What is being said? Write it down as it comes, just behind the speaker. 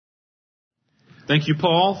Thank you,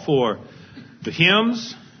 Paul, for the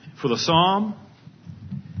hymns, for the psalm,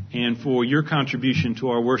 and for your contribution to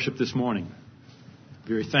our worship this morning.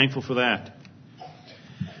 Very thankful for that.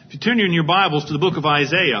 If you turn in your Bibles to the book of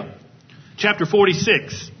Isaiah, chapter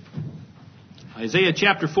 46. Isaiah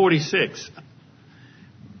chapter 46.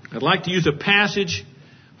 I'd like to use a passage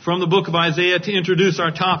from the book of Isaiah to introduce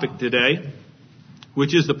our topic today,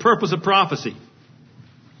 which is the purpose of prophecy.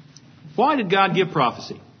 Why did God give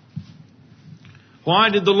prophecy?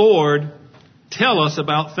 Why did the Lord tell us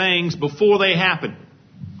about things before they happen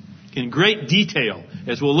in great detail,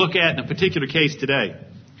 as we'll look at in a particular case today?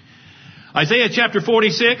 Isaiah chapter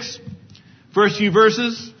 46, first few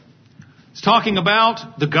verses, is talking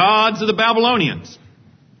about the gods of the Babylonians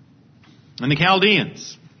and the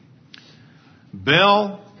Chaldeans,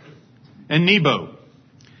 Bel and Nebo.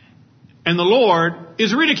 And the Lord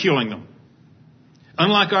is ridiculing them.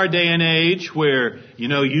 Unlike our day and age where, you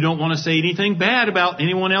don't want to say anything bad about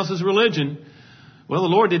anyone else's religion. Well, the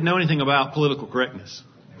Lord didn't know anything about political correctness.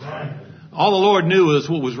 Right. All the Lord knew was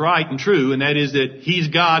what was right and true, and that is that He's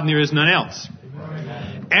God and there is none else.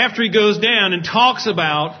 Right. After He goes down and talks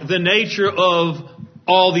about the nature of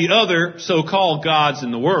all the other so-called gods in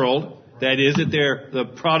the world, that is that they're the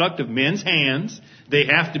product of men's hands, they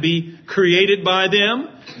have to be created by them,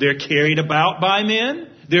 they're carried about by men,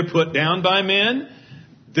 they're put down by men.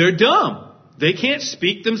 They're dumb. They can't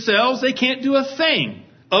speak themselves. They can't do a thing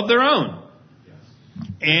of their own.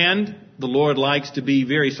 And the Lord likes to be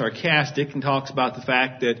very sarcastic and talks about the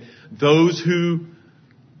fact that those who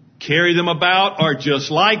carry them about are just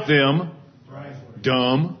like them.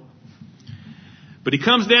 Dumb. But He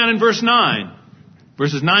comes down in verse 9.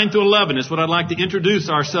 Verses 9 through 11 is what I'd like to introduce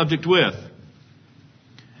our subject with.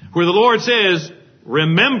 Where the Lord says,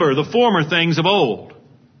 "Remember the former things of old.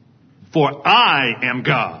 For I am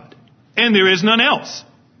God, and there is none else.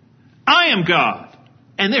 I am God,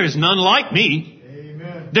 and there is none like me."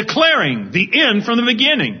 Amen. Declaring the end from the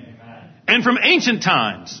beginning. Amen. And from ancient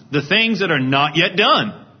times, the things that are not yet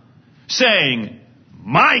done. Saying,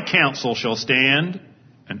 "My counsel shall stand,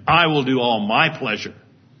 and I will do all my pleasure."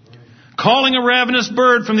 Calling a ravenous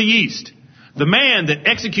bird from the east, the man that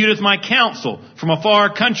executeth my counsel from a far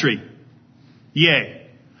country. Yea,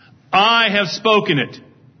 I have spoken it.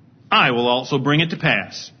 I will also bring it to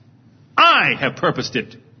pass. I have purposed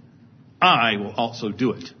it. I will also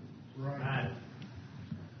do it. Right.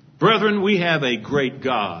 Brethren, we have a great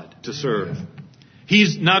God to serve.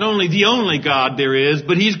 He's not only the only God there is,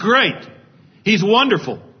 but He's great. He's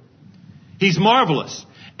wonderful. He's marvelous.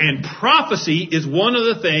 And prophecy is one of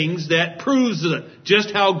the things that proves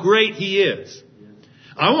just how great He is.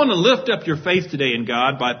 I want to lift up your faith today in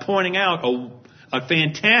God by pointing out a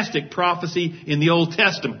fantastic prophecy in the Old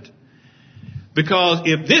Testament. Because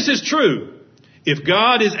if this is true, if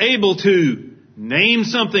God is able to name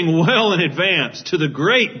something well in advance to the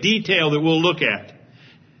great detail that we'll look at,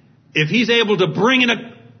 if He's able to bring it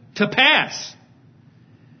to pass,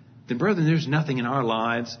 then brethren, there's nothing in our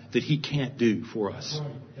lives that He can't do for us.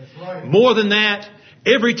 That's right. More than that,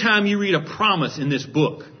 every time you read a promise in this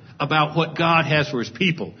book about what God has for His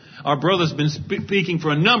people, our brother's been speaking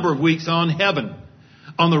for a number of weeks on heaven,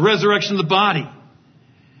 on the resurrection of the body.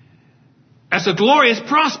 That's a glorious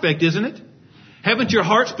prospect, isn't it? Haven't your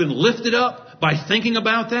hearts been lifted up by thinking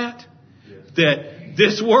about that? Yes. That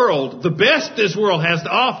this world, the best this world has to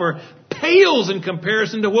offer, pales in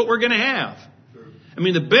comparison to what we're going to have. Sure. I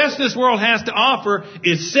mean, the best this world has to offer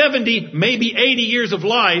is 70, maybe 80 years of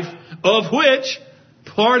life, of which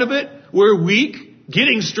part of it we're weak,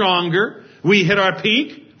 getting stronger. We hit our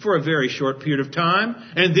peak for a very short period of time,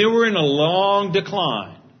 and then we're in a long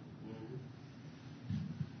decline.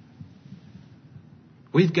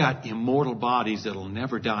 We've got immortal bodies that will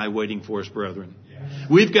never die waiting for us, brethren.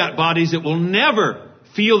 We've got bodies that will never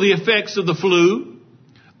feel the effects of the flu,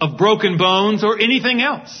 of broken bones, or anything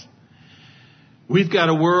else. We've got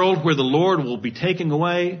a world where the Lord will be taking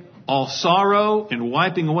away all sorrow and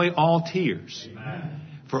wiping away all tears. Amen.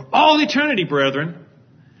 For all eternity, brethren.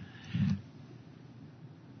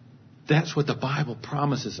 That's what the Bible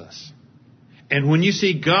promises us. And when you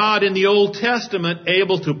see God in the Old Testament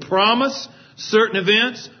able to promise certain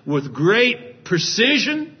events with great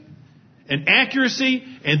precision and accuracy,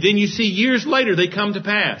 and then you see years later they come to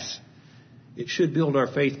pass, it should build our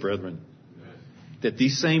faith, brethren, that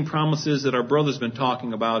these same promises that our brother's been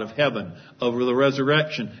talking about of heaven, of the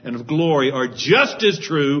resurrection, and of glory are just as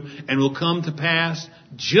true and will come to pass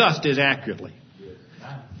just as accurately.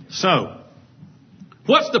 So,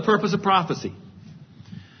 what's the purpose of prophecy?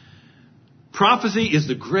 Prophecy is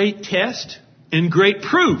the great test and great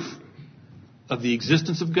proof of the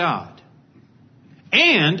existence of God.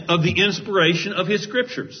 and of the inspiration of His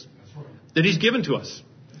Scriptures that He's given to us.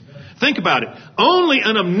 Think about it. Only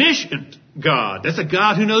an omniscient God, that's a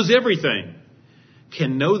God who knows everything,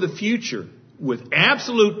 can know the future with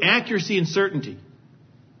absolute accuracy and certainty.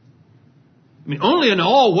 I mean, only an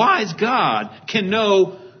all-wise God can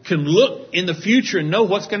look in the future and know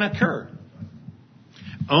what's going to occur.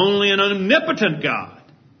 Only an omnipotent God,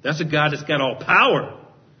 that's a God that's got all power,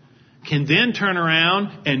 can then turn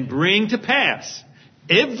around and bring to pass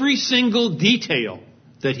every single detail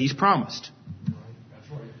that He's promised.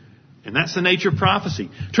 And that's the nature of prophecy.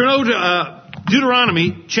 Turn over to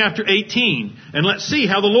Deuteronomy chapter 18, and let's see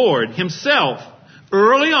how the Lord Himself,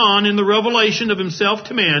 early on in the revelation of Himself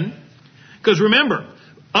to men, because remember,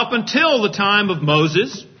 up until the time of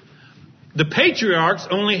Moses, the patriarchs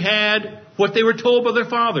only had what they were told by their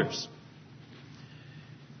fathers.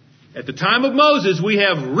 At the time of Moses, we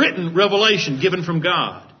have written revelation given from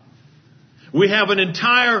God. We have an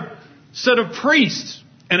entire set of priests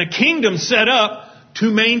and a kingdom set up to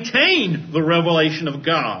maintain the revelation of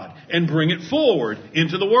God and bring it forward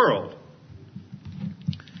into the world.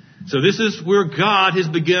 So this is where God has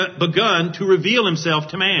begun to reveal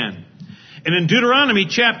Himself to man. And in Deuteronomy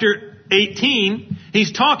chapter 18,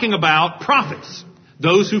 He's talking about prophets,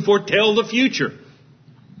 those who foretell the future.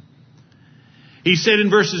 He said in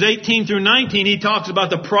verses 18 through 19, He talks about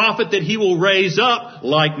the prophet that He will raise up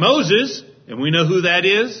like Moses. And we know who that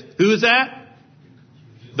is. Who is that?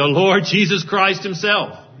 The Lord Jesus Christ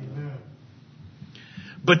Himself. Amen.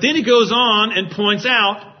 But then He goes on and points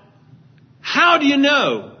out, how do you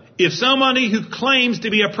know if somebody who claims to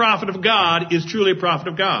be a prophet of God is truly a prophet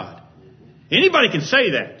of God? Anybody can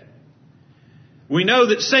say that. We know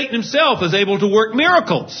that Satan himself is able to work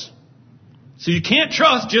miracles. So you can't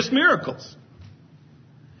trust just miracles.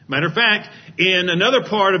 Matter of fact, in another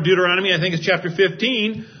part of Deuteronomy, I think it's chapter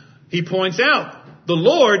 15, he points out, the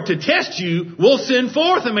Lord, to test you, will send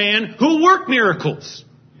forth a man who will work miracles.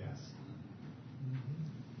 Yes.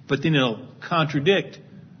 But then He'll contradict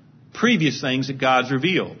previous things that God's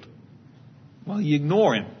revealed. Well, you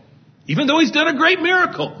ignore Him. Even though He's done a great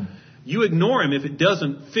miracle, you ignore Him if it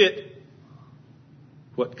doesn't fit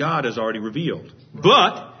what God has already revealed.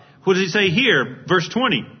 But, what does He say here? Verse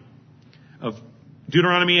 20 of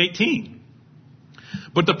Deuteronomy 18.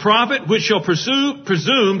 But the prophet which shall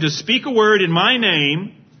presume to speak a word in my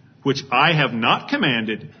name, which I have not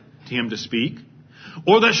commanded him to speak,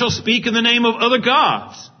 or that shall speak in the name of other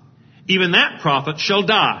gods, even that prophet shall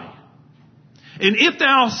die. And if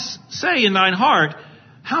thou say in thine heart,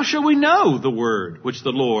 how shall we know the word which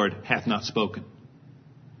the Lord hath not spoken?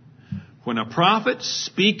 When a prophet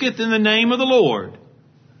speaketh in the name of the Lord,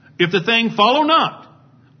 if the thing follow not,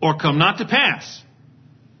 or come not to pass,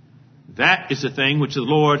 that is the thing which the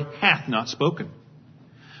Lord hath not spoken.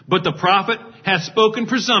 But the prophet hath spoken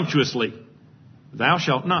presumptuously. Thou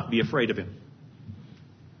shalt not be afraid of him.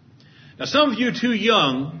 Now, some of you are too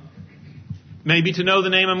young, maybe, to know the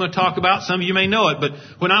name I'm going to talk about. Some of you may know it. But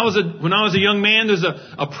when I was a young man, there's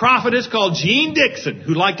a prophetess called Jean Dixon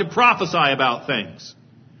who liked to prophesy about things.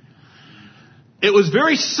 It was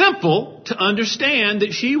very simple to understand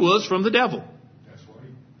that she was from the devil.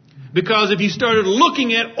 Because if you started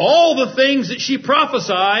looking at all the things that she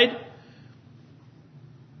prophesied,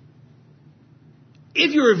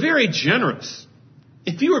 if you were very generous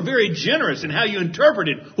in how you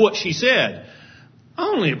interpreted what she said,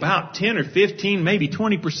 only about 10 or 15, maybe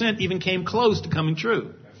 20% even came close to coming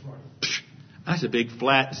true. That's a big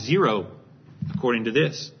flat zero, according to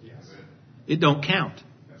this. It don't count.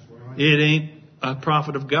 It ain't a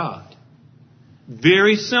prophet of God.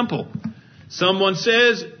 Very simple. Someone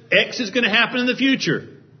says X is going to happen in the future.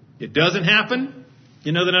 It doesn't happen.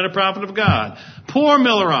 You know they're not a prophet of God. Poor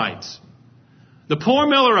Millerites. The poor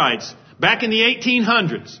Millerites, back in the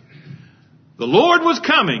 1800s, the Lord was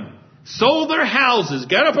coming, sold their houses,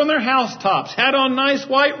 got up on their housetops, had on nice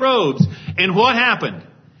white robes, and what happened?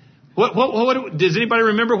 What does anybody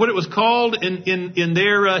remember what it was called in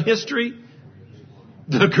their history?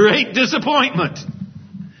 The Great Disappointment.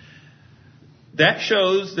 That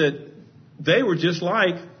shows that they were just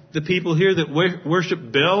like the people here that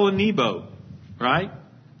worship Bel and Nebo, right?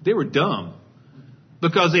 They were dumb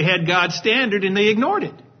because they had God's standard and they ignored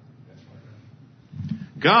it.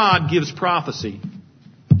 God gives prophecy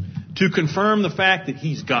to confirm the fact that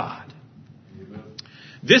He's God.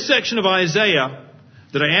 This section of Isaiah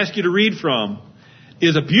that I ask you to read from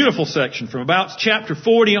is a beautiful section from about chapter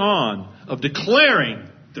 40 on of declaring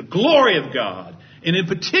the glory of God, and in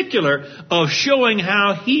particular of showing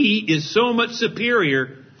how He is so much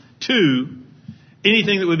superior to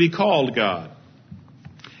anything that would be called God.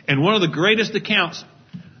 And one of the greatest accounts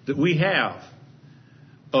that we have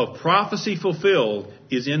of prophecy fulfilled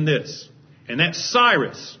is in this. And that's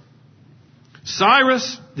Cyrus.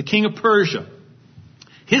 Cyrus, the king of Persia.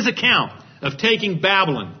 His account of taking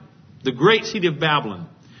Babylon, the great city of Babylon,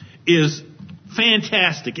 is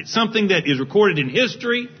fantastic. It's something that is recorded in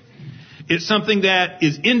history. It's something that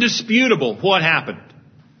is indisputable what happened.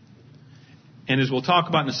 And as we'll talk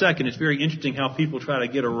about in a second, it's very interesting how people try to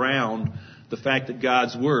get around the fact that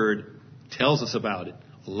God's Word tells us about it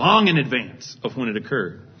long in advance of when it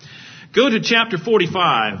occurred. Go to chapter 45.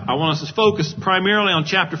 I want us to focus primarily on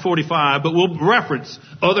chapter 45, but we'll reference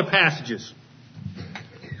other passages.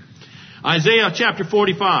 Isaiah chapter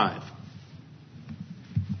 45.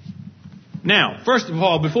 Now, first of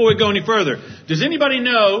all, before we go any further, does anybody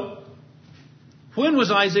know when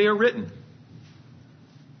was Isaiah written?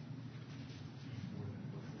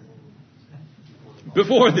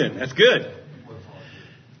 Before then. That's good.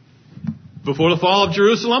 Before the fall of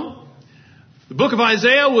Jerusalem. The book of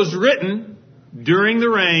Isaiah was written during the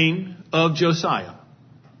reign of Josiah.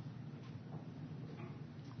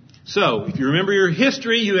 So, if you remember your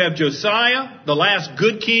history, you have Josiah, the last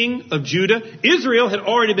good king of Judah. Israel had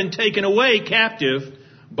already been taken away captive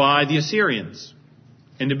by the Assyrians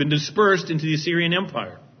and had been dispersed into the Assyrian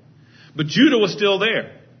Empire. But Judah was still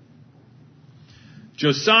there.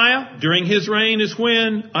 Josiah, during his reign, is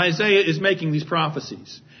when Isaiah is making these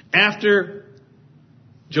prophecies. After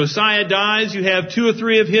Josiah dies, you have 2 or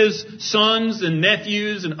 3 of his sons and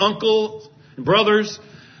nephews and uncles and brothers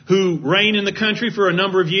who reign in the country for a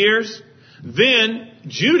number of years. Then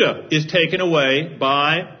Judah is taken away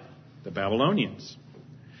by the Babylonians.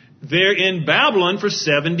 They're in Babylon for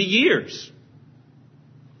 70 years.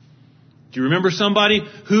 Do you remember somebody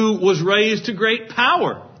who was raised to great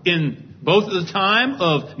power in both at the time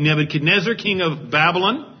of Nebuchadnezzar, king of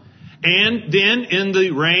Babylon, and then in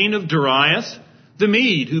the reign of Darius the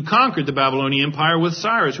Mede, who conquered the Babylonian Empire with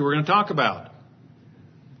Cyrus, who we're going to talk about?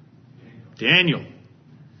 Daniel.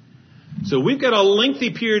 So we've got a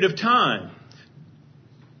lengthy period of time.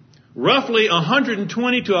 Roughly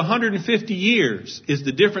 120 to 150 years is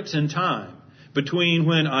the difference in time between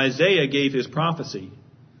when Isaiah gave his prophecy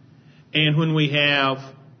and when we have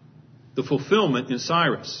the fulfillment in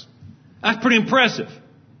Cyrus. That's pretty impressive.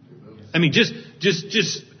 I mean, just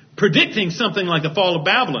predicting something like the fall of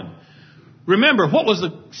Babylon. Remember, what was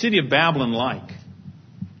the city of Babylon like?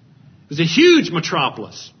 It was a huge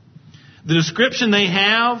metropolis. The description they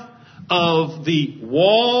have of the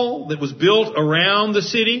wall that was built around the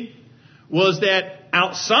city was that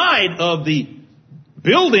outside of the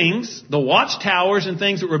buildings, the watchtowers and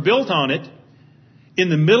things that were built on it, in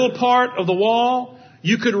the middle part of the wall,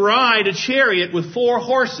 you could ride a chariot with 4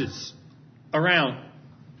 horses around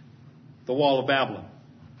the wall of Babylon.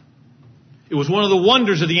 It was one of the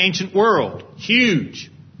wonders of the ancient world.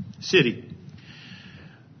 Huge city.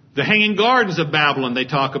 The Hanging Gardens of Babylon they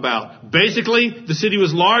talk about. Basically, the city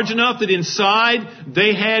was large enough that inside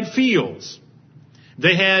they had fields.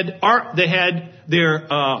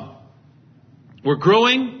 Were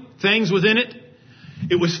growing things within it.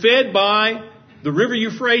 It was fed by the river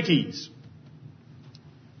Euphrates.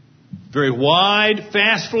 Very wide,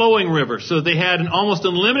 fast-flowing river. So they had an almost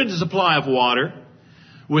unlimited supply of water.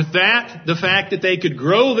 With that, the fact that they could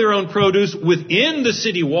grow their own produce within the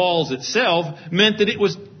city walls itself meant that it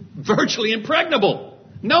was virtually impregnable.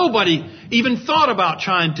 Nobody even thought about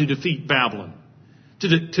trying to defeat Babylon,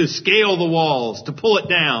 to scale the walls, to pull it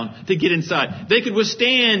down, to get inside. They could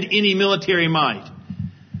withstand any military might.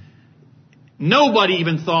 Nobody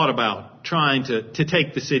even thought about trying to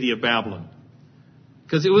take the city of Babylon,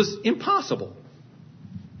 because it was impossible.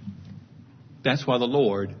 That's why the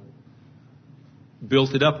Lord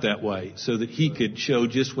built it up that way, so that He could show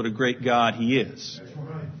just what a great God He is. That's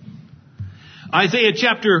right. Isaiah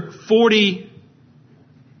chapter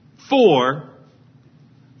 44,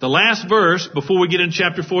 the last verse before we get into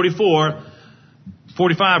chapter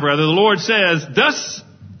 45 rather, the Lord says, "Thus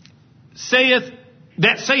saith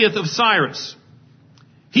of Cyrus,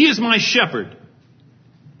 He is my shepherd,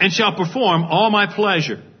 and shall perform all my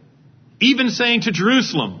pleasure, even saying to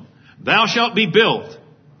Jerusalem, Thou shalt be built,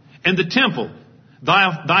 and the temple,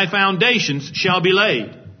 thy foundations shall be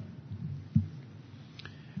laid."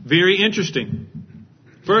 Very interesting.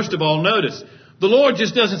 First of all, notice, the Lord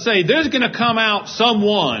just doesn't say, there's going to come out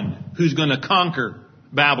someone who's going to conquer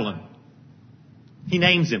Babylon. He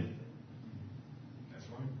names him. That's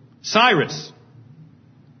right. Cyrus.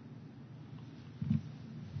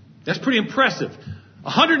 That's pretty impressive.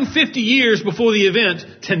 150 years before the event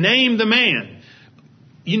to name the man.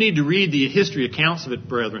 You need to read the history accounts of it,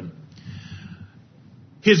 brethren.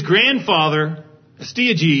 His grandfather,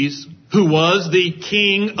 Astyages, who was the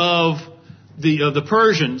king of the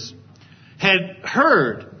Persians had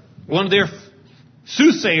heard, one of their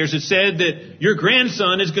soothsayers had said that your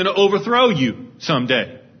grandson is going to overthrow you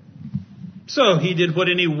someday. So he did what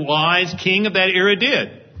any wise king of that era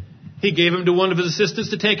did. He gave him to one of his assistants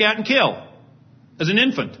to take out and kill as an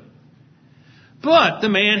infant. But the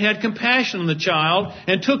man had compassion on the child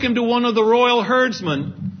and took him to one of the royal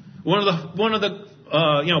herdsmen, one of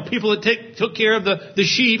the people that took care of the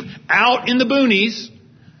sheep out in the boonies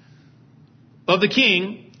of the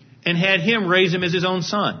king, and had him raise him as his own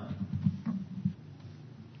son.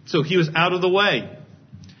 So he was out of the way.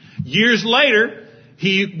 Years later,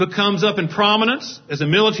 he becomes up in prominence as a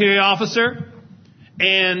military officer,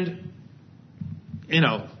 and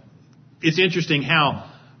it's interesting how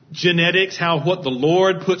genetics, how what the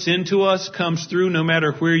Lord puts into us comes through no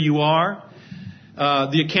matter where you are.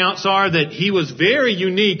 The accounts are that he was very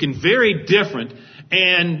unique and very different.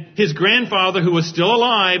 And his grandfather, who was still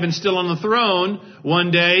alive and still on the throne,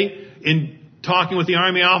 one day, in talking with the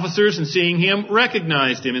army officers and seeing him,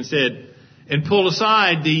 recognized him and said, and pulled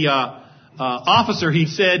aside the officer he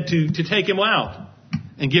said to take him out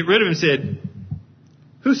and get rid of him, and said,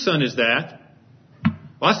 "Whose son is that?"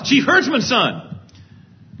 "Well, that's the chief herdsman's son."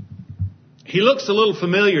 "He looks a little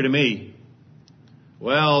familiar to me."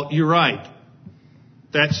 "Well, you're right.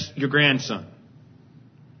 That's your grandson."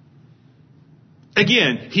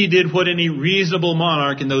 Again, he did what any reasonable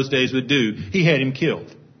monarch in those days would do. He had him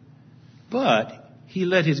killed. But he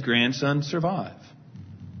let his grandson survive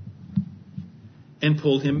and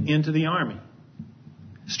pulled him into the army.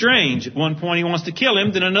 Strange. At one point he wants to kill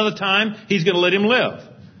him, then another time he's going to let him live.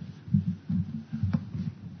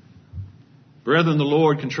 Brethren, the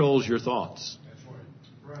Lord controls your thoughts.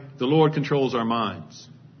 The Lord controls our minds.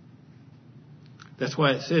 That's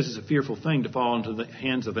why it says it's a fearful thing to fall into the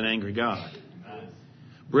hands of an angry God.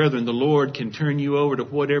 Brethren, the Lord can turn you over to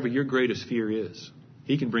whatever your greatest fear is.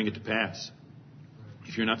 He can bring it to pass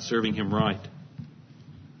if you're not serving Him right.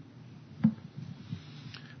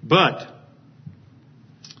 But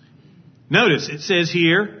notice it says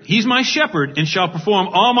here, He's my shepherd and shall perform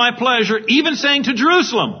all my pleasure, even saying to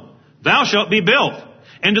Jerusalem, thou shalt be built,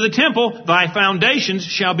 and to the temple thy foundations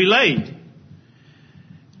shall be laid.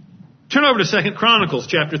 Turn over to 2 Chronicles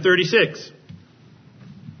chapter 36.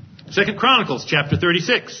 2 Chronicles chapter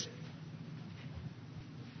 36.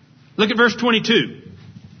 Look at verse 22.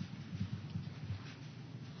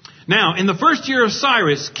 Now, in the first year of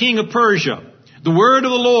Cyrus, king of Persia, the word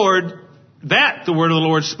of the Lord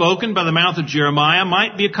spoken by the mouth of Jeremiah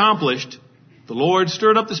might be accomplished, the Lord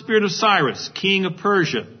stirred up the spirit of Cyrus, king of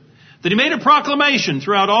Persia, that he made a proclamation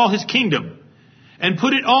throughout all his kingdom, and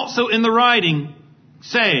put it also in the writing,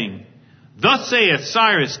 saying, Thus saith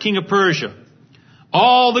Cyrus, king of Persia,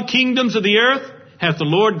 all the kingdoms of the earth hath the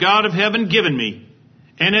Lord God of heaven given me,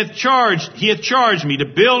 and he hath charged me to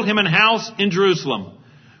build him an house in Jerusalem,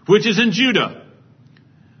 which is in Judah.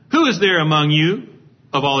 Who is there among you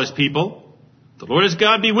of all his people? The Lord his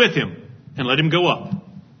God be with him, and let him go up.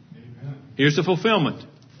 Amen. Here's the fulfillment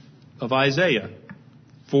of Isaiah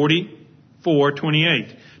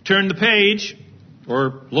 44:28. Turn the page,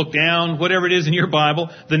 or look down, whatever it is in your Bible.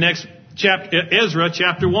 The next chapter, Ezra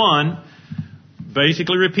chapter 1,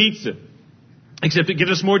 basically repeats it, except it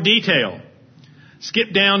gives us more detail.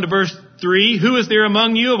 Skip down to verse 3. Who is there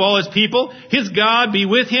among you of all his people? His God be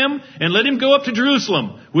with him, and let him go up to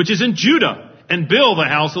Jerusalem, which is in Judah, and build the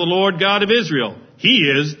house of the Lord God of Israel. He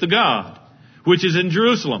is the God, which is in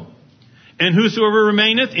Jerusalem. And whosoever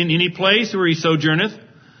remaineth in any place where he sojourneth,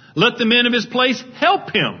 let the men of his place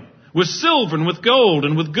help him with silver and with gold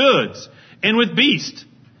and with goods and with beasts,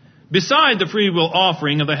 beside the freewill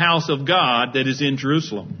offering of the house of God that is in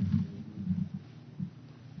Jerusalem.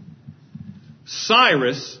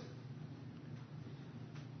 Cyrus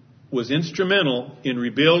was instrumental in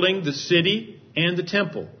rebuilding the city and the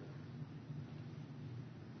temple.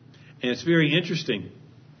 And it's very interesting.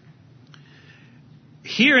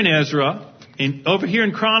 Here in Ezra, and over here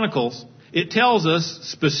in Chronicles, it tells us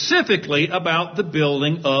specifically about the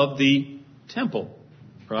building of the temple.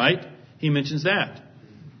 Right? He mentions that.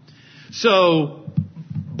 So,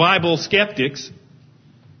 Bible scholars,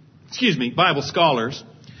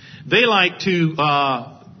 they like to,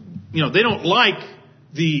 they don't like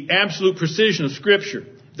the absolute precision of Scripture.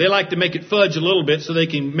 They like to make it fudge a little bit so they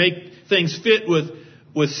can make things fit with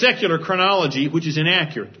secular chronology, which is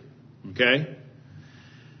inaccurate. Okay?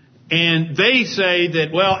 And they say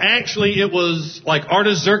that, well, actually it was like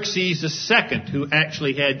Artaxerxes II who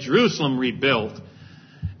actually had Jerusalem rebuilt.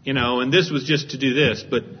 And this was just to do this.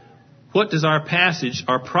 But what does our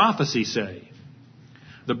prophecy say?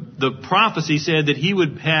 The prophecy said that he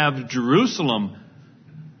would have Jerusalem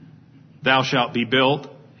thou shalt be built,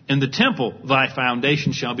 and the temple thy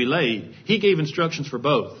foundation shall be laid. He gave instructions for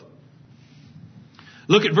both.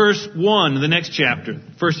 Look at verse 1 of the next chapter,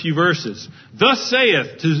 first few verses. Thus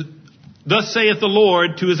saith the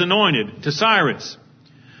Lord to his anointed, to Cyrus,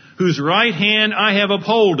 whose right hand I have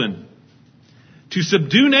upholden, to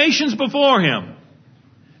subdue nations before him,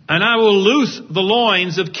 and I will loose the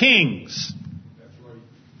loins of kings.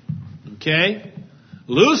 Okay?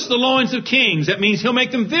 Loose the loins of kings. That means he'll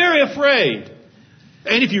make them very afraid.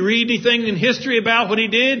 And if you read anything in history about what he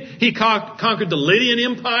did, he conquered the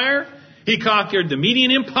Lydian Empire, he conquered the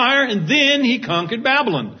Median Empire, and then he conquered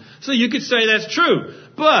Babylon. So you could say that's true.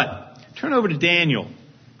 But turn over to Daniel.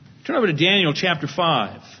 Turn over to Daniel chapter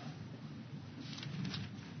 5.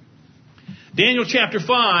 Daniel chapter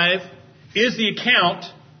 5 is the account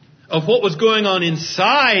of what was going on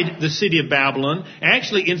inside the city of Babylon,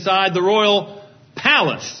 actually inside the royal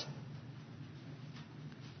palace,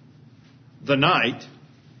 the night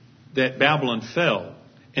that Babylon fell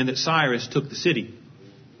and that Cyrus took the city.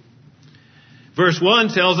 Verse 1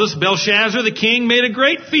 tells us, Belshazzar the king made a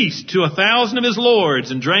great feast to 1,000 of his lords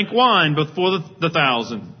and drank wine before the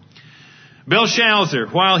 1,000. Belshazzar,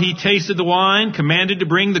 while he tasted the wine, commanded to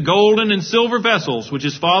bring the golden and silver vessels which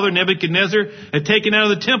his father Nebuchadnezzar had taken out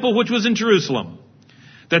of the temple which was in Jerusalem,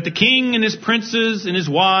 that the king and his princes and his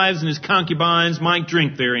wives and his concubines might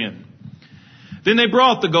drink therein. Then they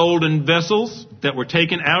brought the golden vessels that were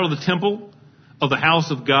taken out of the temple of the house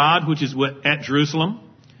of God, which is at Jerusalem.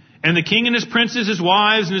 And the king and his princes, his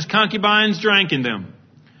wives, and his concubines drank in them.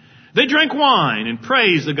 They drank wine and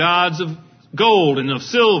praised the gods of gold and of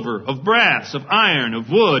silver, of brass, of iron, of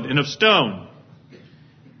wood, and of stone.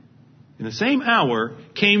 In the same hour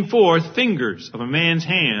came forth fingers of a man's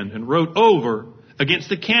hand and wrote over against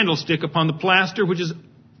the candlestick upon the plaster which is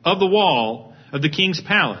of the wall of the king's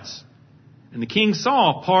palace. And the king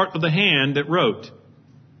saw part of the hand that wrote.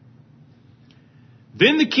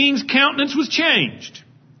 Then the king's countenance was changed,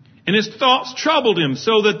 and his thoughts troubled him,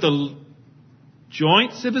 so that the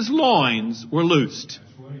joints of his loins were loosed,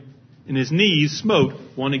 and his knees smote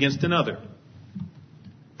one against another.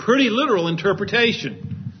 Pretty literal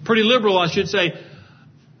interpretation. Pretty liberal, I should say,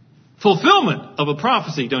 fulfillment of a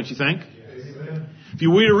prophecy, don't you think? Amen. If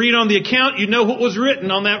you were to read on the account, you'd know what was written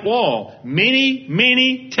on that wall. Mene,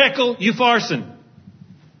 mene, tekel, upharsin.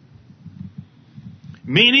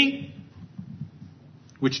 Mene,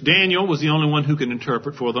 which Daniel was the only one who could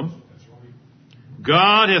interpret for them.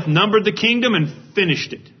 God hath numbered the kingdom and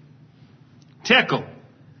finished it. Tekel,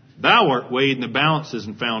 thou art weighed in the balances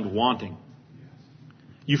and found wanting.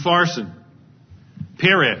 Upharsin,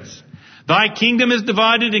 Perez, thy kingdom is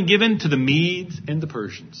divided and given to the Medes and the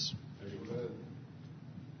Persians.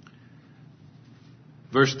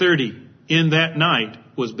 Verse 30, in that night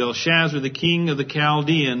was Belshazzar the king of the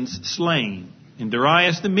Chaldeans slain, and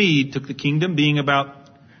Darius the Mede took the kingdom, being about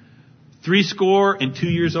 62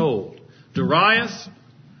 years old. Darius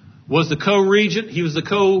was the co-regent. He was the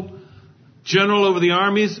co-general over the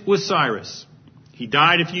armies with Cyrus. He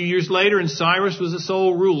died a few years later, and Cyrus was the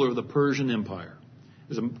sole ruler of the Persian Empire. It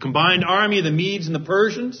was a combined army of the Medes and the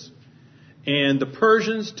Persians, and the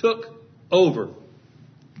Persians took over.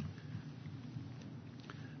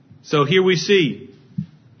 So here we see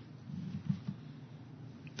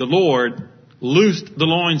the Lord loosed the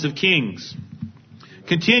loins of kings.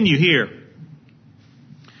 Continue here.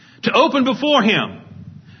 To open before him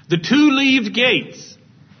the two-leaved gates,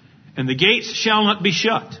 and the gates shall not be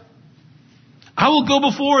shut. I will go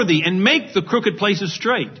before thee and make the crooked places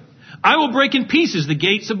straight. I will break in pieces the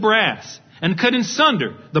gates of brass and cut in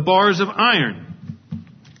sunder the bars of iron.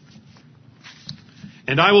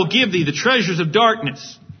 And I will give thee the treasures of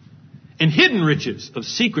darkness and hidden riches of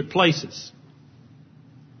secret places.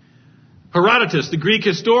 Herodotus, the Greek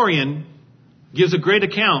historian, gives a great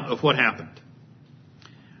account of what happened.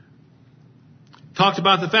 Talks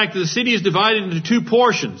about the fact that the city is divided into two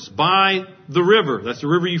portions by the river. That's the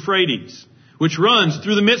river Euphrates, which runs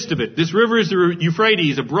through the midst of it. This river is the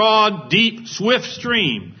Euphrates, a broad, deep, swift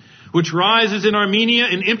stream, which rises in Armenia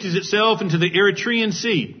and empties itself into the Erythraean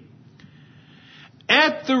Sea.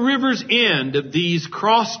 At the river's end of these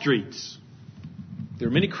cross streets, there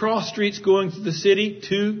are many cross streets going through the city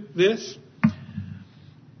to this,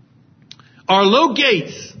 are low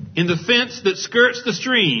gates in the fence that skirts the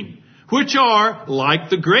stream, which are, like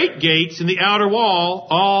the great gates in the outer wall,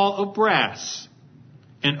 all of brass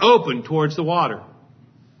and open towards the water.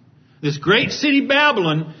 This great city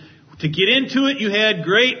Babylon, to get into it, you had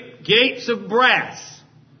great gates of brass.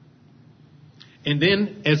 And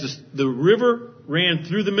then as the river ran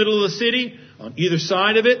through the middle of the city, on either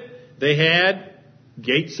side of it, they had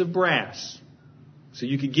gates of brass. so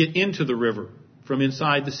you could get into the river from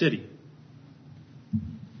inside the city.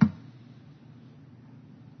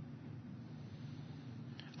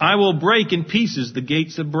 I will break in pieces the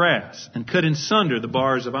gates of brass and cut in sunder the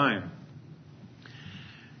bars of iron.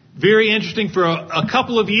 Very interesting. For a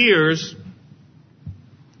couple of years,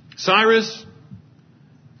 Cyrus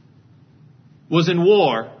was in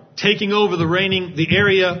war, taking over the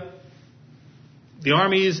area, the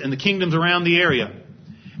armies and the kingdoms around the area.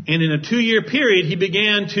 And in a 2-year period, he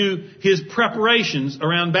began his preparations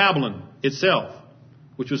around Babylon itself,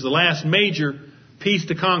 which was the last major piece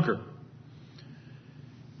to conquer.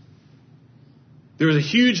 There was a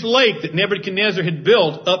huge lake that Nebuchadnezzar had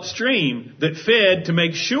built upstream that fed to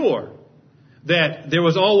make sure that there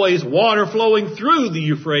was always water flowing through the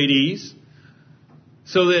Euphrates,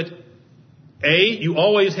 so that, you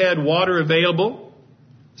always had water available,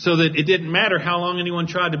 so that it didn't matter how long anyone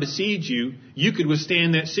tried to besiege you, you could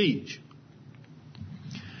withstand that siege.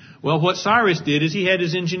 Well, what Cyrus did is he had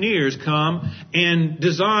his engineers come and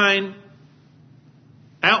design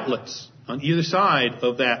outlets on either side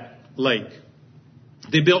of that lake.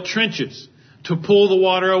 They built trenches to pull the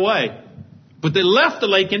water away. But they left the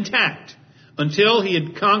lake intact until he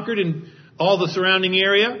had conquered in all the surrounding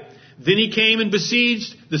area. Then he came and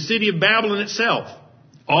besieged the city of Babylon itself.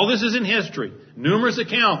 All this is in history. Numerous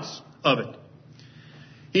accounts of it.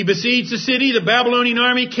 He besieged the city. The Babylonian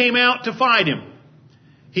army came out to fight him.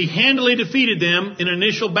 He handily defeated them in an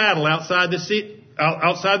initial battle outside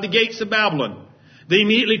the gates of Babylon. They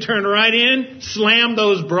immediately turned right in, slammed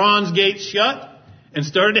those bronze gates shut, and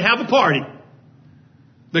started to have a party.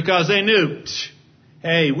 Because they knew,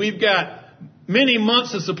 hey, we've got many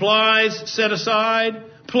months of supplies set aside,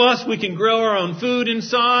 plus we can grow our own food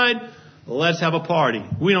inside. Let's have a party.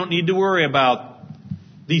 We don't need to worry about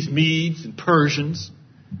these Medes and Persians.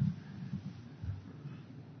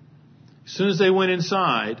 As soon as they went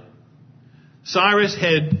inside, Cyrus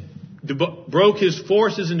had broke his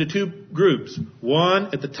forces into 2 groups.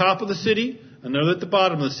 One at the top of the city, another at the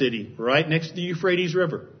bottom of the city, right next to the Euphrates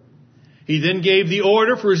River. He then gave the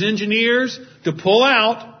order for his engineers to pull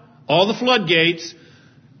out all the floodgates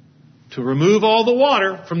to remove all the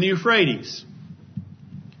water from the Euphrates.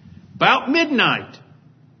 About midnight,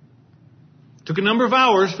 took a number of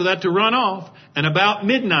hours for that to run off, and about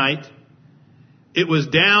midnight, it was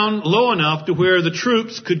down low enough to where the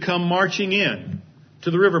troops could come marching in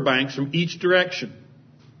to the riverbanks from each direction.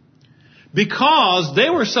 Because they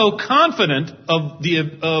were so confident of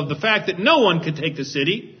the fact that no one could take the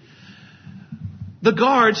city, the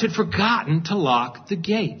guards had forgotten to lock the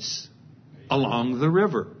gates along the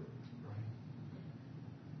river.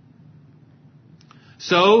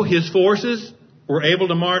 So his forces were able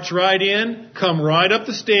to march right in, come right up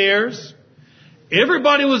the stairs.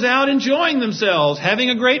 Everybody was out enjoying themselves, having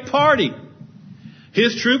a great party.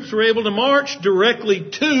 His troops were able to march directly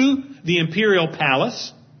to the imperial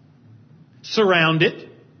palace, surround it,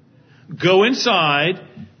 go inside.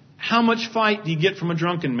 How much fight do you get from a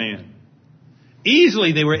drunken man?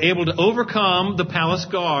 Easily they were able to overcome the palace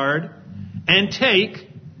guard and take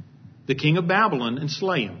the king of Babylon and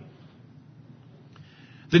slay him.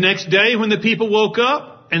 The next day when the people woke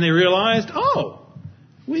up and they realized,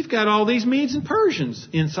 we've got all these Medes and Persians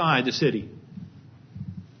inside the city,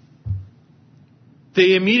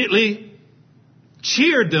 they immediately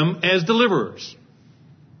cheered them as deliverers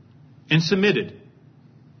and submitted.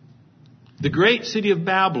 The great city of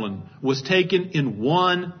Babylon was taken in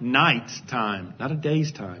one night's time, not a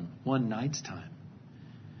day's time, one night's time.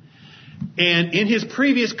 And in his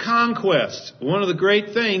previous conquests, one of the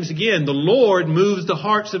great things, again, the Lord moves the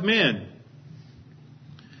hearts of men.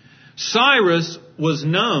 Cyrus was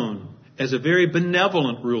known as a very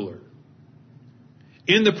benevolent ruler.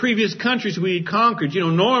 In the previous countries we had conquered,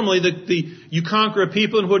 normally you conquer a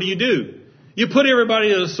people and what do? You put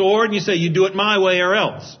everybody to the sword and you say, you do it my way or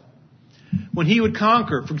else. When he would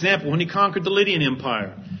conquer, for example, when he conquered the Lydian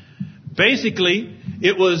Empire, basically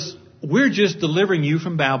it was, we're just delivering you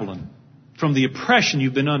from Babylon, from the oppression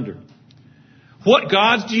you've been under. What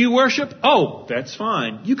gods do you worship? Oh, that's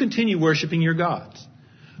fine. You continue worshiping your gods.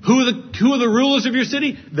 Who are the rulers of your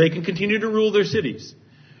city? They can continue to rule their cities.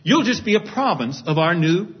 You'll just be a province of our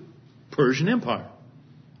new Persian Empire.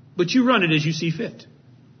 But you run it as you see fit.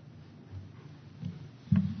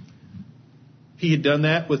 He had done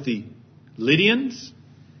that with the Lydians,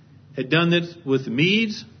 had done this with the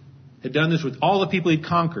Medes, had done this with all the people he'd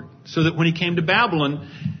conquered. So that when he came to Babylon,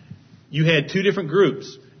 you had 2 different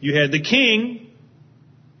groups. You had the king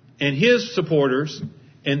and his supporters,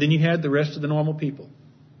 and then you had the rest of the normal people.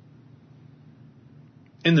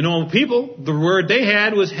 And the normal people, the word they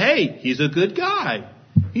had was, hey, he's a good guy.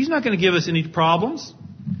 He's not going to give us any problems.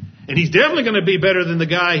 And He's definitely going to be better than the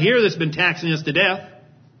guy here that's been taxing us to death.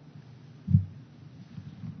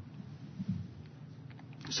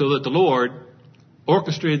 So that the Lord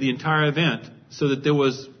orchestrated the entire event so that there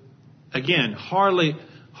was, again, hardly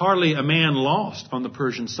a man lost on the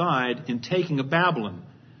Persian side in taking of Babylon.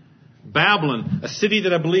 Babylon, a city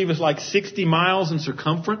that I believe is like 60 miles in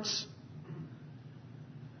circumference.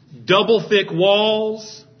 Double thick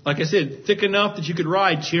walls. Like I said, thick enough that you could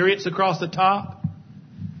ride chariots across the top.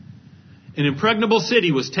 An impregnable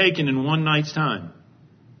city was taken in one night's time.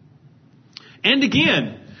 And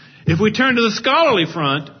again, if we turn to the scholarly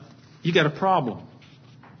front, you got a problem.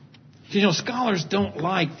 You know, scholars don't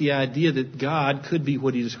like the idea that God could be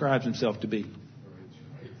what He describes Himself to be.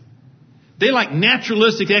 They like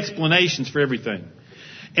naturalistic explanations for everything.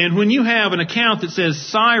 And when you have an account that says,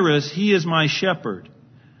 Cyrus, he is my shepherd.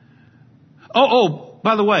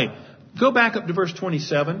 By the way, go back up to verse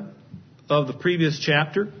 27 of the previous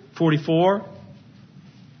chapter, 44.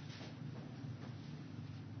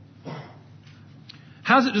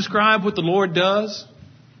 How does it describe what the Lord does?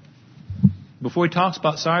 Before He talks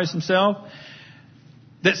about Cyrus himself.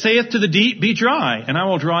 That saith to the deep, be dry, and I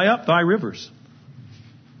will dry up thy rivers.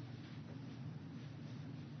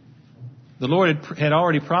 The Lord had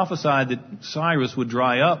already prophesied that Cyrus would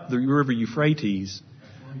dry up the river Euphrates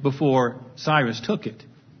before Cyrus took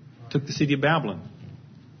the city of Babylon.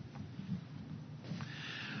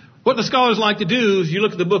 What the scholars like to do, is you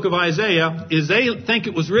look at the book of Isaiah, is they think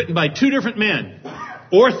it was written by two different men,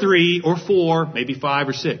 or three, or four, maybe 5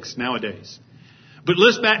 or 6 nowadays. But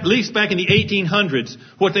at least back in the 1800s,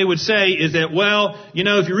 what they would say is that, well, you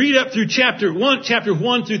know, if you read up through chapter 1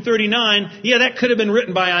 through 39, that could have been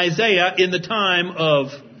written by Isaiah in the time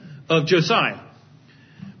of Josiah.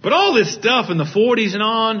 But all this stuff in the 40s and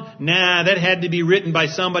on, that had to be written by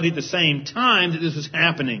somebody at the same time that this was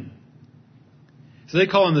happening. So they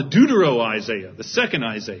call him the Deutero-Isaiah, the second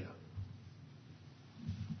Isaiah.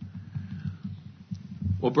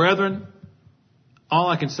 Well, brethren, all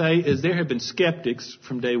I can say is there have been skeptics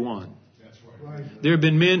from day one. That's right. There have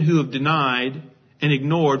been men who have denied and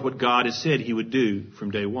ignored what God has said He would do from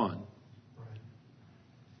day one. Right.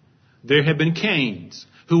 There have been Cains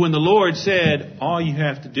who, when the Lord said, all you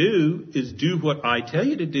have to do is do what I tell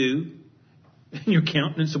you to do, and your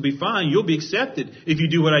countenance will be fine. You'll be accepted if you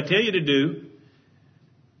do what I tell you to do.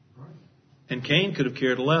 Right. And Cain could have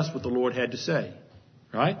cared less what the Lord had to say.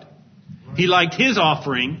 Right? He liked his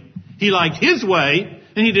offering. He liked his way,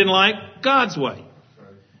 and he didn't like God's way.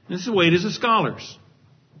 And this is the way it is with scholars.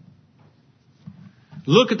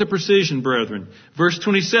 Look at the precision, brethren. Verse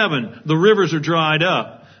 27, the rivers are dried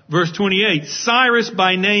up. Verse 28, Cyrus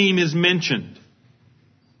by name is mentioned.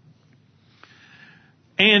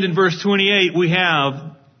 And in verse 28, we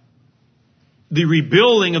have the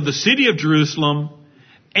rebuilding of the city of Jerusalem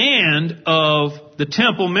and of the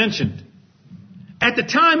temple mentioned. At the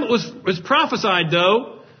time it was prophesied,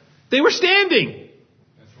 though, they were standing.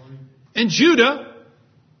 And Judah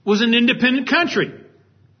was an independent country.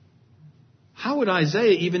 How would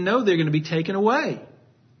Isaiah even know they're going to be taken away?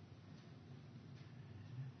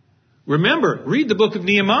 Remember, read the book of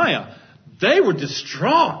Nehemiah. They were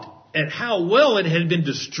distraught at how well it had been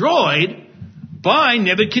destroyed by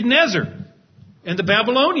Nebuchadnezzar and the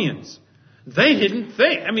Babylonians. They didn't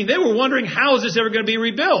think. They were wondering, how is this ever going to be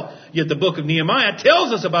rebuilt? Yet the book of Nehemiah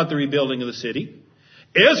tells us about the rebuilding of the city.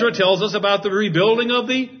 Ezra tells us about the rebuilding of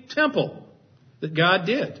the temple that God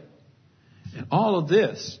did. And all of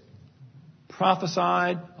this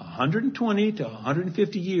prophesied 120 to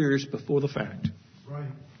 150 years before the fact. Right.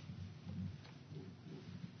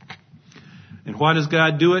 And why does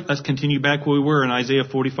God do it? Let's continue back where we were in Isaiah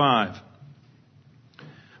 45.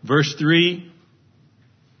 Verse 3.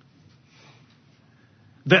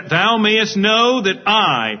 That thou mayest know that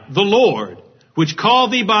I, the Lord, which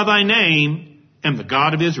called thee by thy name, am the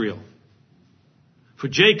God of Israel. For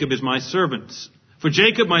Jacob is my servant's. For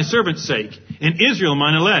Jacob my servant's sake, and Israel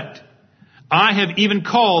mine elect. I have even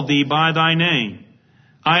called thee by thy name.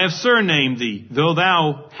 I have surnamed thee, though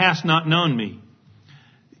thou hast not known me.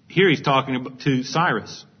 Here he's talking to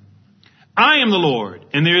Cyrus. I am the Lord,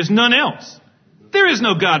 and there is none else. There is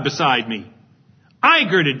no God beside me. I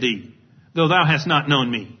girded thee, though thou hast not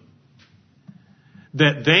known me.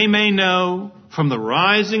 That they may know from the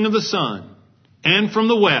rising of the sun and from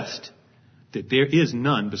the west, that there is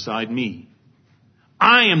none beside me.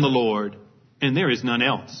 I am the Lord, and there is none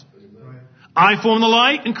else. I form the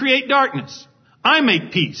light and create darkness. I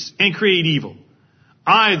make peace and create evil.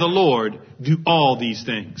 I, the Lord, do all these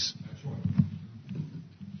things.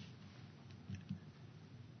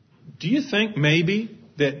 Do you think maybe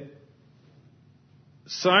that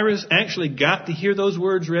Cyrus actually got to hear those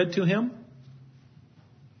words read to him?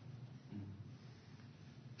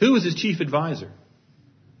 Who was his chief advisor?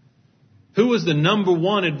 Who was the number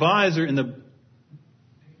one advisor in the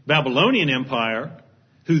Babylonian Empire,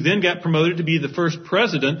 who then got promoted to be the first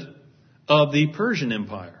president of the Persian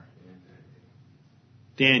Empire?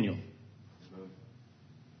 Daniel.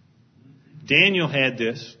 Daniel had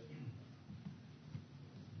this.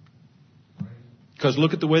 Because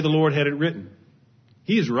look at the way the Lord had it written.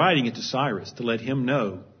 He is writing it to Cyrus to let him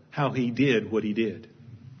know how he did what he did.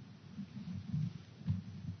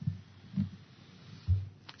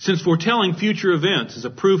 Since foretelling future events is a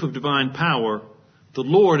proof of divine power, the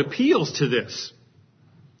Lord appeals to this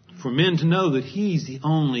for men to know that He's the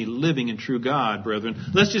only living and true God, brethren.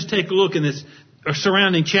 Let's just take a look in this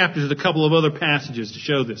surrounding chapters at a couple of other passages to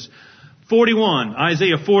show this. 41,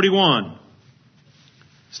 Isaiah 41,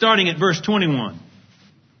 starting at verse 21.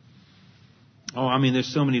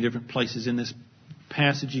 There's so many different places in this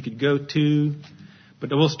passage you could go to. But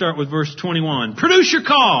we'll start with verse 21. Produce your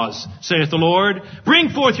cause, saith the Lord. Bring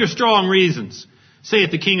forth your strong reasons, saith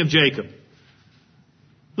the King of Jacob.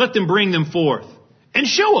 Let them bring them forth, and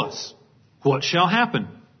show us what shall happen.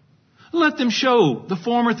 Let them show the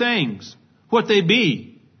former things, what they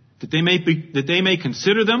be, that they may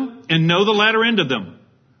consider them and know the latter end of them,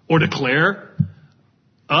 or declare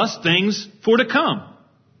us things for to come.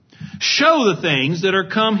 Show the things that are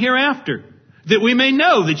come hereafter, that we may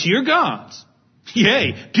know that ye are gods.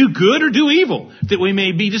 Yea, do good or do evil, that we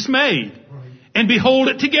may be dismayed. And behold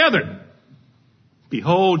it together.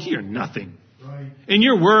 Behold, ye are nothing. And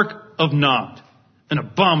your work of naught. An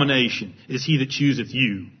abomination is he that chooseth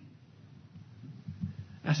you.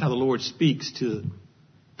 That's how the Lord speaks to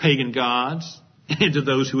pagan gods and to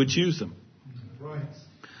those who would choose them.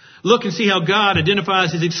 Look and see how God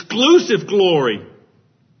identifies His exclusive glory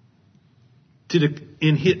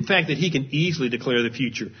in the fact that He can easily declare the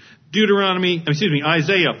future.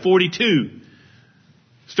 Isaiah 42,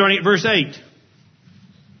 starting at verse 8.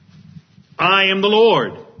 I am the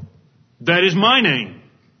Lord, that is my name,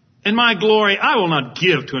 and my glory I will not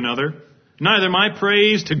give to another, neither my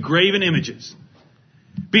praise to graven images.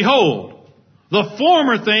 Behold, the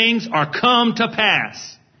former things are come to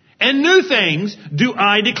pass, and new things do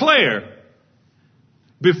I declare.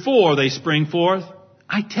 Before they spring forth,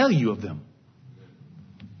 I tell you of them.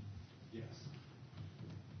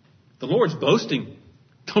 The Lord's boasting.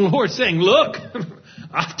 The Lord's saying, look,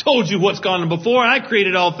 I've told you what's gone before. I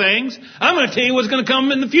created all things. I'm going to tell you what's going to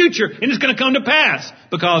come in the future. And it's going to come to pass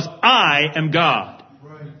because I am God.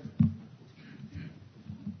 Right.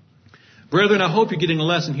 Brethren, I hope you're getting a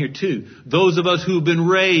lesson here too. Those of us who've been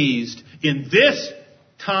raised in this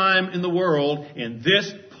time in the world, in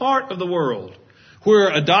this part of the world, where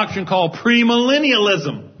a doctrine called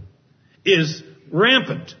premillennialism is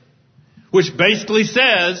rampant, which basically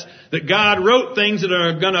says that God wrote things that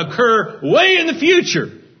are going to occur way in the future.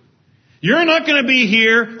 You're not going to be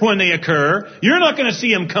here when they occur. You're not going to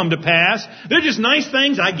see them come to pass. They're just nice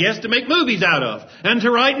things, I guess, to make movies out of and to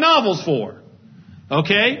write novels for.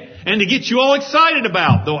 Okay? And to get you all excited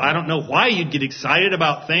about. Though I don't know why you'd get excited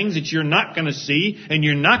about things that you're not going to see and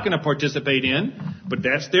you're not going to participate in. But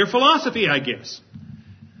that's their philosophy, I guess.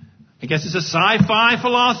 I guess it's a sci-fi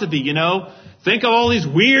philosophy, you know. Think of all these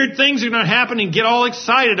weird things that are going to happen and get all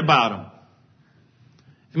excited about them.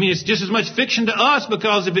 I mean, it's just as much fiction to us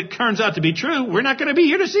because if it turns out to be true, we're not going to be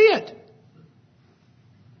here to see it.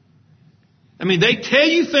 I mean, they tell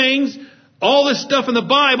you things, all this stuff in the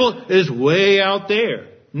Bible is way out there.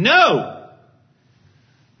 No!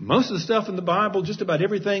 Most of the stuff in the Bible, just about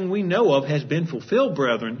everything we know of, has been fulfilled,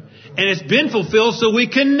 brethren. And it's been fulfilled so we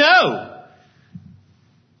can know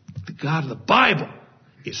the God of the Bible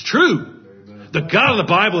is true. The God of the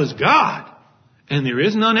Bible is God, and there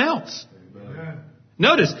is none else. Amen.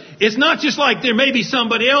 Notice, it's not just like there may be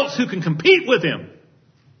somebody else who can compete with Him.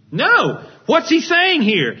 No. What's He saying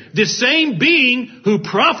here? This same being who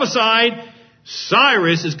prophesied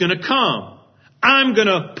Cyrus is going to come. I'm going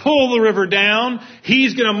to pull the river down.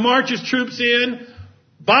 He's going to march his troops in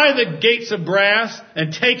by the gates of brass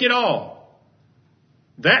and take it all.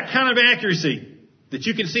 That kind of accuracy that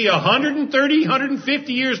you can see 130,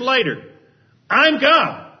 150 years later. I'm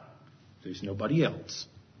God. There's nobody else.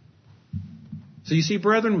 So you see,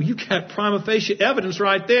 brethren, you got prima facie evidence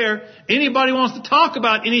right there. Anybody wants to talk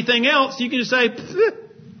about anything else, you can just say,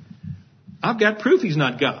 I've got proof He's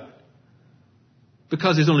not God.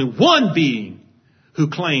 Because there's only one being who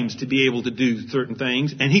claims to be able to do certain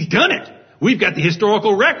things, and He's done it. We've got the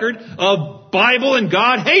historical record of Bible and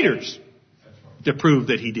God haters to prove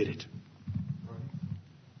that He did it.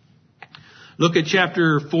 Look at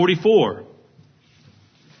chapter 44.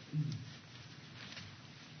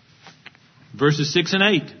 verses 6 and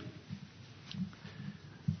 8.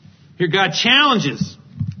 Here God challenges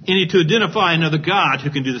any to identify another God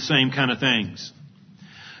who can do the same kind of things.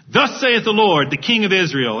 Thus saith the Lord, the King of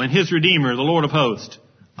Israel, and his Redeemer, the Lord of hosts.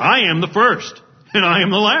 I am the first, and I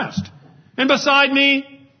am the last. And beside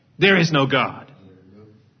me, there is no God.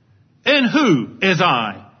 And who, as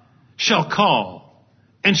I, shall call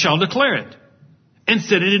and shall declare it, and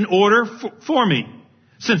set it in order for me,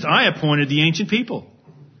 since I appointed the ancient people,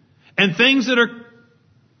 and things that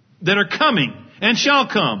are coming and shall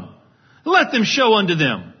come, let them show unto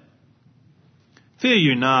them. Fear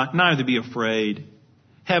you not, neither be afraid.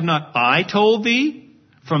 Have not I told thee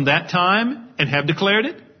from that time, and have declared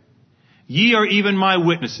it? Ye are even my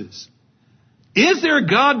witnesses. Is there a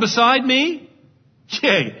God beside me?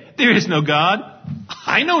 Yea, there is no God.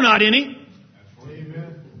 I know not any.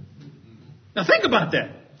 Amen. Now think about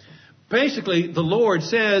that. Basically, the Lord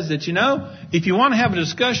says that, if you want to have a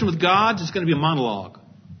discussion with God, it's going to be a monologue.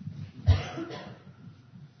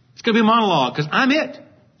 It's going to be a monologue because I'm it.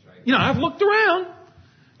 I've looked around.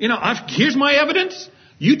 Here's my evidence.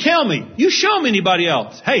 You tell me. You show me anybody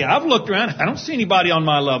else. Hey, I've looked around. I don't see anybody on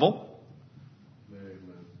my level.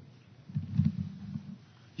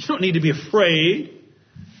 You don't need to be afraid.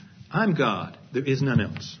 I'm God. There is none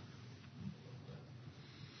else.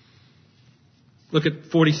 Look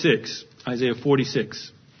at 46, Isaiah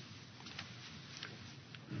 46.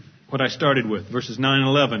 What I started with, verses 9 and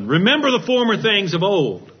 11. Remember the former things of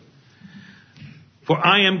old. For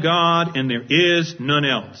I am God and there is none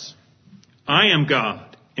else. I am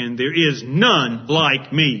God and there is none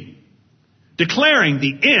like me. Declaring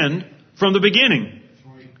the end from the beginning.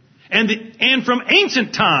 And from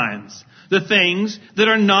ancient times, the things that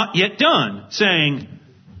are not yet done, saying,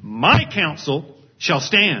 my counsel shall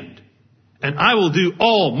stand, and I will do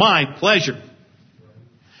all my pleasure.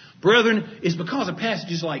 Brethren, it's because of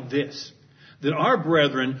passages like this that our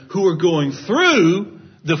brethren who are going through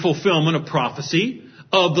the fulfillment of prophecy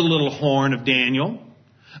of the little horn of Daniel,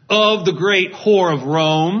 of the great whore of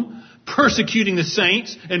Rome, persecuting the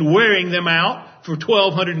saints and wearing them out for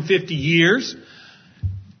 1,250 years,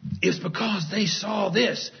 it's because they saw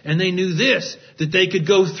this and they knew this, that they could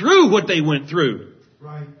go through what they went through.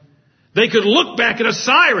 Right. They could look back at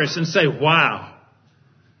Osiris and say, wow,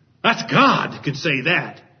 that's God that could say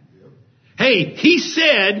that. Yep. Hey, he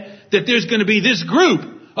said that there's going to be this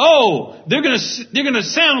group. Oh, they're going to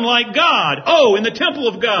sound like God. Oh, in the temple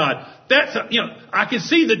of God. That's, I can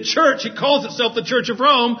see the church. It calls itself the Church of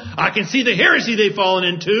Rome. I can see the heresy they've fallen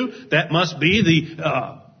into. That must be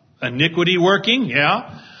the iniquity working.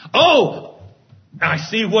 Yeah. Oh, I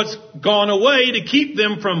see what's gone away to keep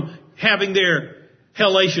them from having their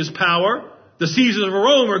hellacious power. The Caesars of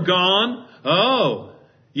Rome are gone. Oh,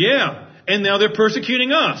 yeah. And now they're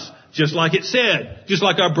persecuting us. Just like it said. Just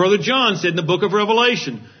like our brother John said in the book of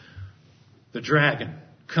Revelation. The dragon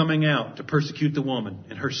coming out to persecute the woman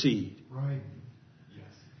and her seed. Right. Yes.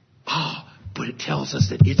 Oh, but it tells us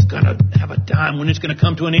that it's going to have a time when it's going to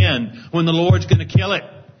come to an end. When the Lord's going to kill it.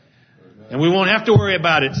 And we won't have to worry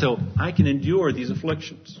about it. So I can endure these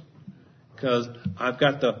afflictions. Because I've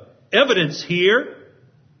got the evidence here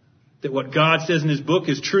that what God says in His book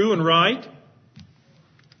is true and right.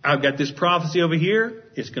 I've got this prophecy over here.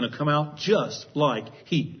 It's going to come out just like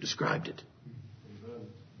He described it.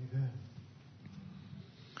 Amen.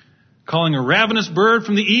 Calling a ravenous bird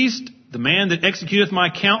from the east, the man that executeth my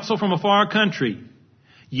counsel from a far country.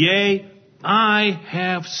 Yea, I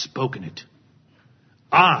have spoken it.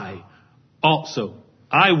 I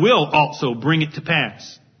will also bring it to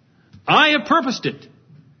pass. I have purposed it.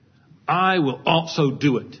 I will also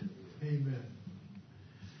do it. Amen.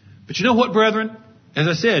 But you know what, brethren? As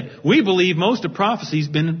I said, we believe most of prophecy's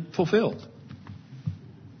been fulfilled.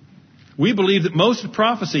 We believe that most of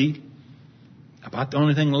prophecy, about the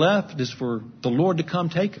only thing left is for the Lord to come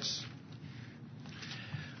take us.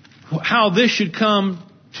 How this should come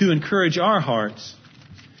to encourage our hearts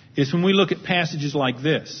is when we look at passages like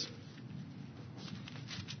this.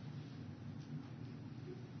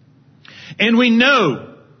 And we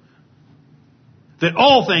know that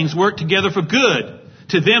all things work together for good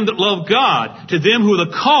to them that love God, to them who are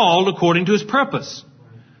the called according to His purpose.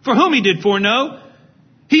 For whom He did foreknow,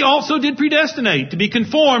 He also did predestinate to be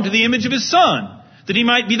conformed to the image of His Son, that He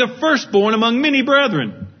might be the firstborn among many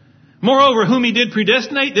brethren. Moreover, whom He did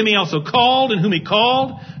predestinate, them He also called, and whom He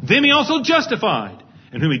called, them He also justified,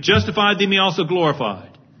 and whom He justified, them He also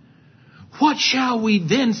glorified. What shall we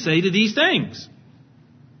then say to these things?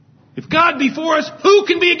 If God be for us, who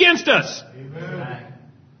can be against us? Amen.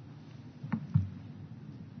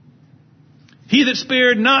 He that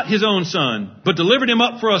spared not His own Son, but delivered Him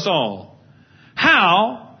up for us all,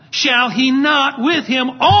 how shall He not with Him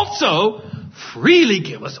also freely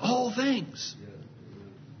give us all things?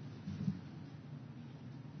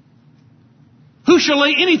 Who shall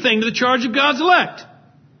lay anything to the charge of God's elect?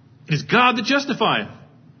 It is God that justifieth.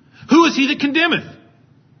 Who is he that condemneth?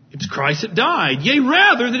 It is Christ that died, yea,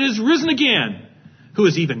 rather that is risen again, who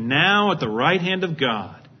is even now at the right hand of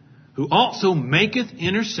God, who also maketh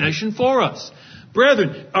intercession for us.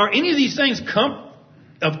 Brethren, are any of these things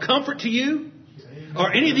of comfort to you?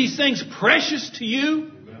 Are any of these things precious to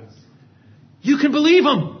you? You can believe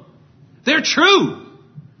them. They're true.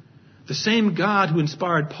 The same God who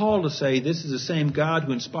inspired Paul to say this is the same God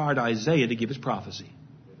who inspired Isaiah to give his prophecy.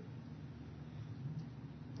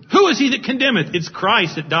 Who is he that condemneth? It's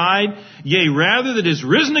Christ that died, yea, rather that is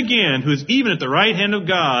risen again, who is even at the right hand of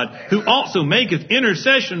God, who also maketh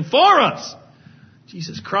intercession for us.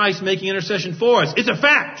 Jesus Christ making intercession for us. It's a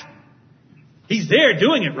fact. He's there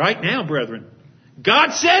doing it right now, brethren.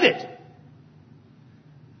 God said it.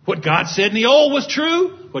 What God said in the old was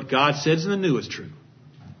true. What God says in the new is true.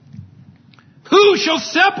 Who shall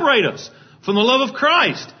separate us from the love of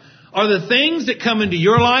Christ? Are the things that come into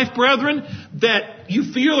your life, brethren, that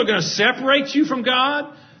you feel are going to separate you from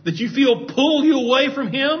God? That you feel pull you away from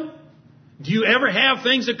Him? Do you ever have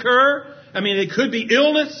things occur? I mean, it could be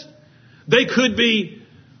illness. They could be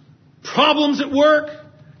problems at work.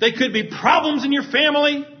 They could be problems in your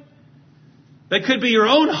family. They could be your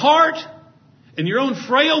own heart and your own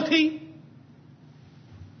frailty.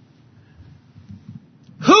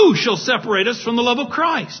 Who shall separate us from the love of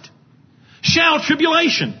Christ? Shall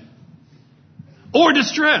tribulation, or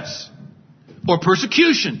distress, or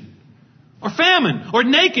persecution, or famine, or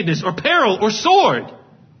nakedness, or peril, or sword?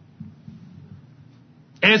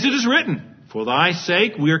 As it is written, for thy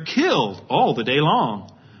sake we are killed all the day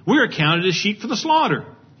long. We are counted as sheep for the slaughter.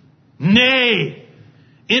 Nay,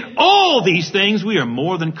 in all these things we are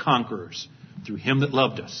more than conquerors through Him that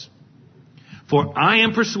loved us. For I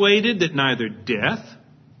am persuaded that neither death,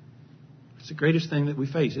 it's the greatest thing that we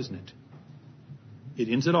face, isn't it?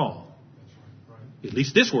 It ends it all. At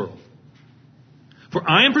least this world. For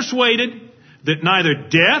I am persuaded that neither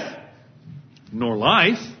death nor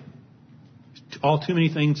life, all too many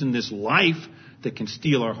things in this life that can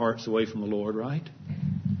steal our hearts away from the Lord, right?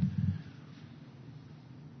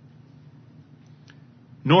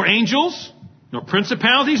 Nor angels, nor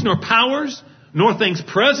principalities, nor powers, nor things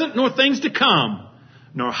present, nor things to come,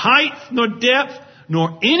 nor height, nor depth,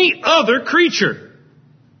 nor any other creature.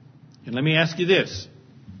 And let me ask you this.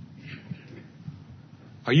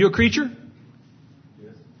 Are you a creature?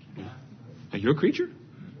 Yes. Are you a creature?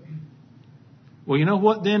 Well, you know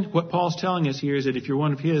what then? What Paul's telling us here is that if you're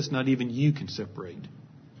one of His, not even you can separate.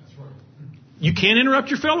 That's right. You can't interrupt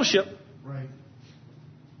your fellowship. Right.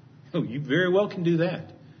 Oh, you very well can do that.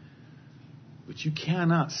 But you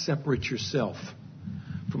cannot separate yourself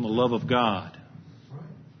from the love of God,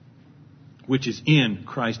 which is in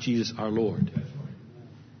Christ Jesus our Lord.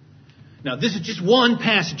 Now, this is just one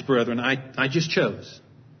passage, brethren, I just chose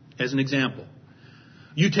as an example.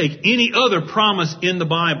 You take any other promise in the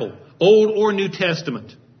Bible, Old or New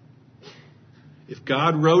Testament. If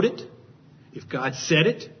God wrote it, if God said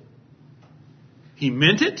it, He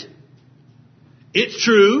meant it, it's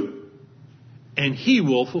true, and He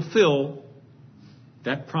will fulfill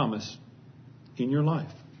that promise in your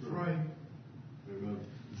life. Right.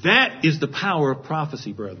 That is the power of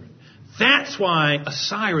prophecy, brethren. That's why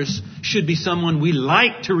Cyrus should be someone we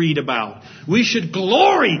like to read about. We should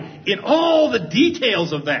glory in all the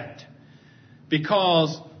details of that.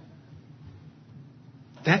 Because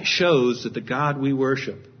that shows that the God we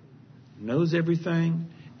worship knows everything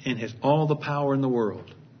and has all the power in the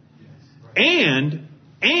world. And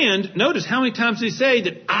notice how many times they say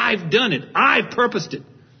that I've done it, I've purposed it.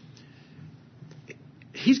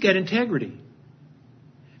 He's got integrity.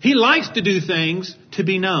 He likes to do things to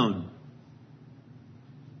be known.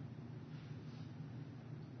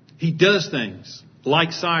 He does things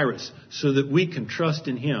like Cyrus so that we can trust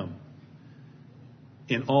in Him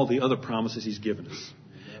in all the other promises He's given us.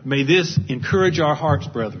 May this encourage our hearts,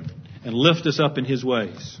 brethren, and lift us up in His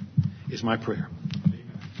ways, is my prayer.